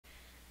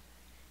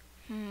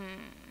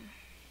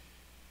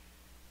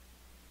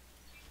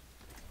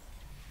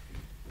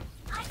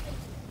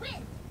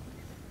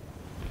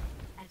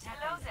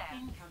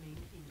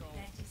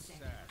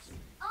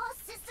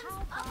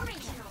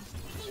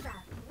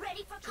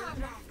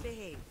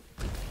Behave.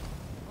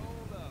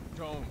 Hold up.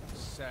 Don't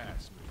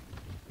sass me.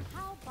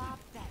 How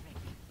barbaric.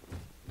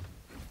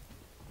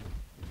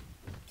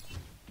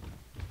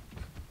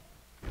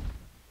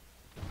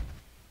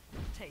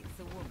 Takes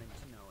a woman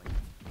to know it.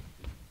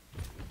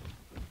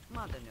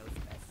 Mother knows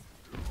best.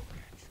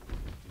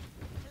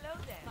 Hello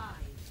there. 5,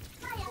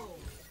 4,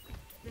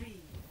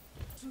 3,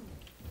 2,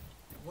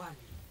 1.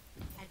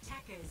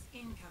 Attackers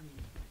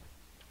incoming.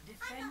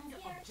 Defend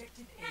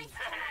objective A.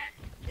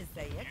 Is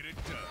that it? Get it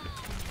done.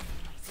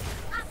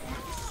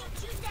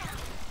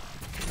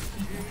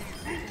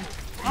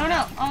 Oh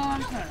no! Oh,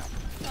 I'm sorry.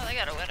 Oh, they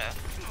got a widow.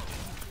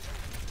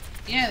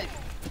 Yeah,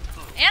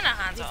 And a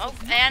Hanzo. Oh,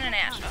 and an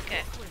Ashe.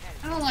 Okay.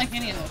 I don't like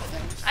any of those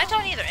things. I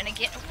don't either. And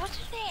again, what do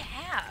they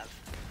have?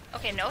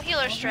 Okay, no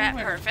healer strat.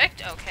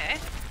 Perfect. Okay.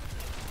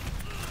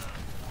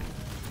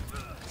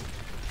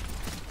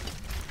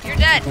 You're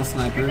dead.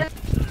 Sniper.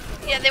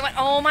 Yeah, they went.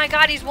 Oh my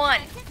god, he's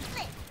one.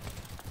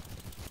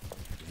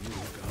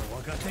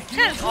 He's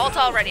got his ult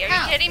already. Are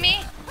you kidding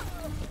me?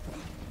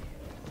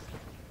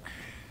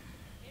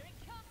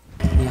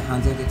 Yeah,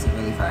 Hanzo gets it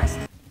really fast.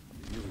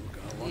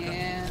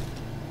 Yeah.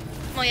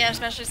 Well, yeah,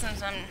 especially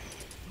since I'm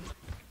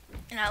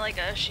not like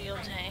a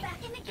shield tank,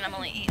 and I'm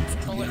only eating some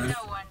bullets.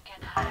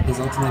 His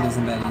ultimate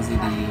isn't that easy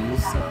to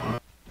use, so...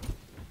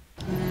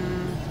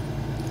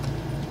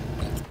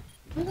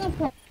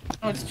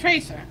 Oh, it's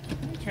Tracer.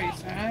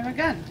 Tracer, I have a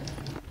gun.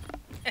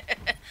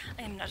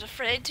 I am not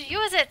afraid to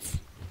use it.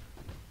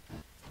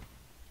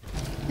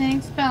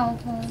 Thanks,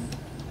 Belva.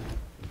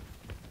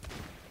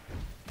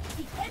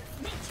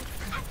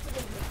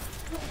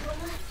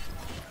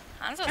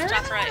 Hanzo's I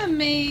top really right. want to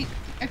make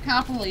a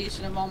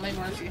compilation of all my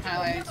Mercy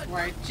highlights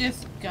where I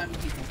just gun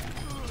people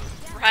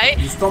down. Right?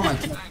 You stole my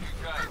kill.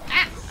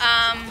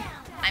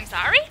 I'm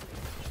sorry?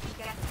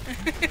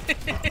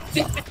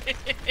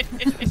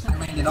 I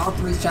landed all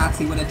 3 shots,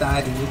 he would have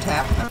died, and you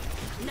tapped him.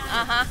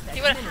 Uh-huh.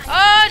 He would.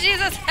 Oh,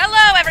 Jesus.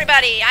 Hello,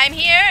 everybody. I'm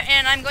here,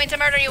 and I'm going to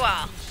murder you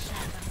all.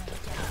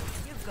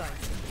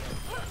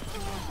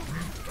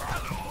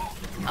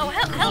 Oh,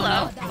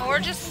 hello. Or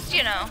just,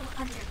 you know.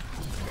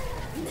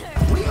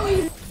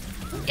 Really?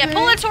 Yeah,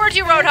 pull it towards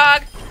you,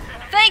 Roadhog.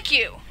 Thank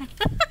you.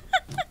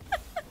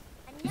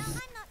 No,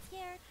 I'm not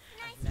scared.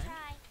 Nice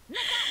try.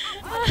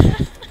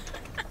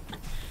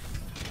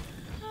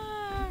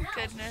 Oh,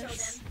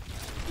 goodness.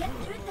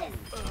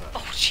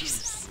 Oh,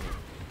 Jesus.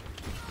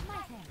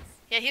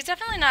 Yeah, he's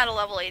definitely not a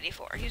level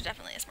 84. He's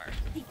definitely a smurf.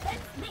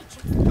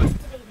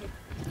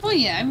 Well,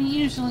 yeah, I mean,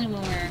 usually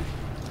when we're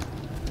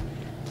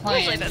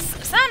playing Usually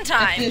this.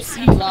 Sometimes. this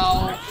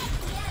low.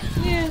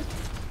 Yeah.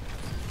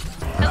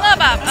 Hello,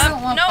 Bob.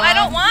 No, Bob.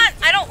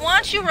 I don't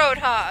want you,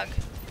 Roadhog.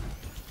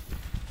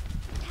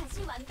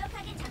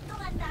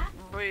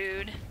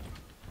 Rude.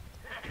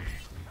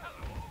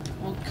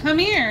 Well, come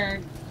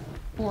here,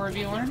 poor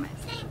viewer.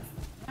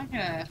 I'm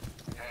gonna...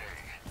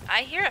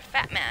 I hear a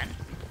fat man.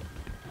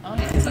 Oh,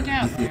 yeah, look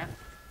out there.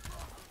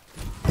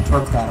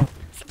 Torque battle.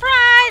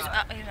 Surprise!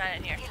 Oh, he's not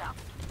in here.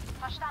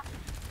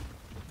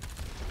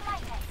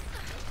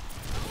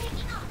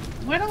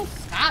 Why don't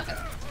stop it?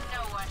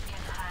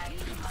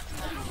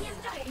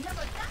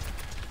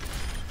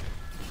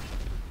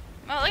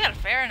 Oh, they got a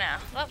fair now.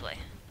 Lovely.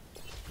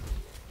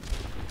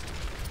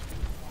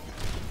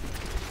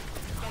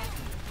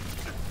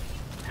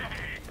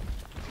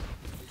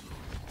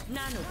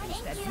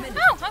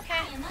 Oh,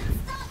 okay.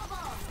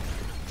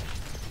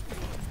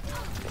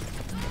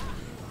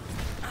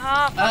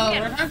 Oh,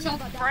 fucking Reversal.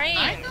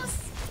 frames.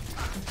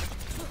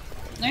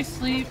 Nice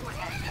sleep.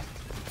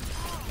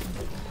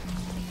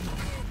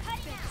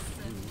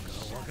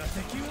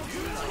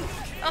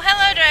 Oh,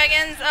 hello,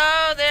 dragons.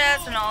 Oh,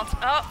 that's an alt.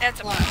 Oh,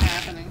 that's a A lot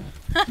happening.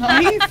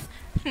 Nice.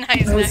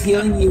 nice. I was Nice.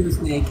 healing you,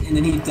 Snake, and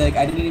then he'd like,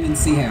 I didn't even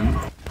see him,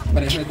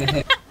 but I heard the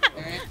hit.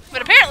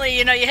 But apparently,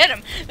 you know, you hit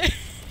him.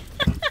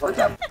 Worked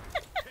out.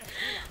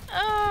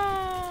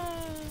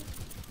 Oh.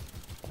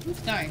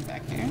 Who's dying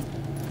back here?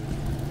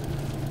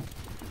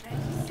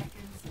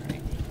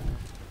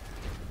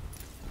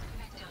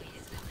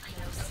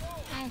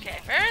 Okay,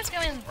 Farrah's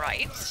going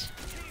right.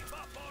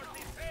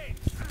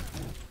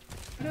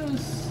 It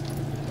was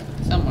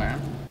somewhere.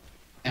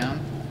 Down.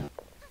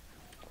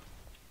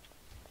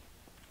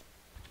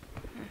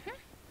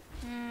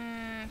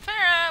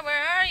 Farrah,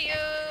 where are you?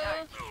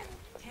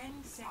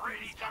 10 seconds.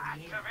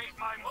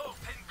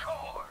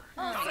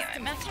 Oh, yeah, I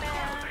messed up.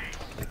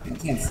 I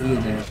can't see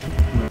you there.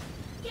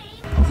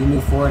 If you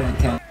move forward, I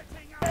can.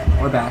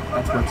 We're back.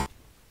 That's works.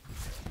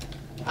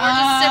 Or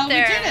just sit we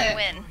there did and it.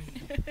 win.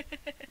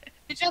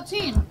 Good job,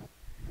 team.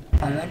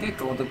 How did I get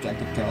gold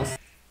objective kills?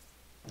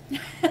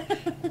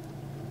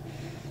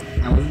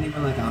 I wasn't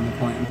even like on the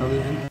point until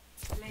the end.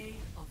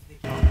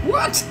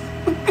 What?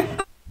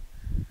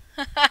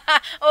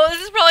 Oh,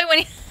 this is probably when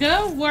he...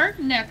 Good work,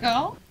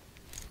 Neko.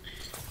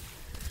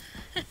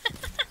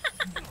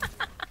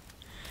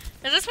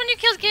 Is this when you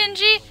killed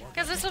Genji?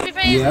 Because this will be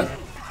based... Yep.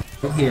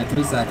 Here,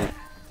 3 seconds.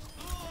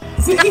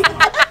 See?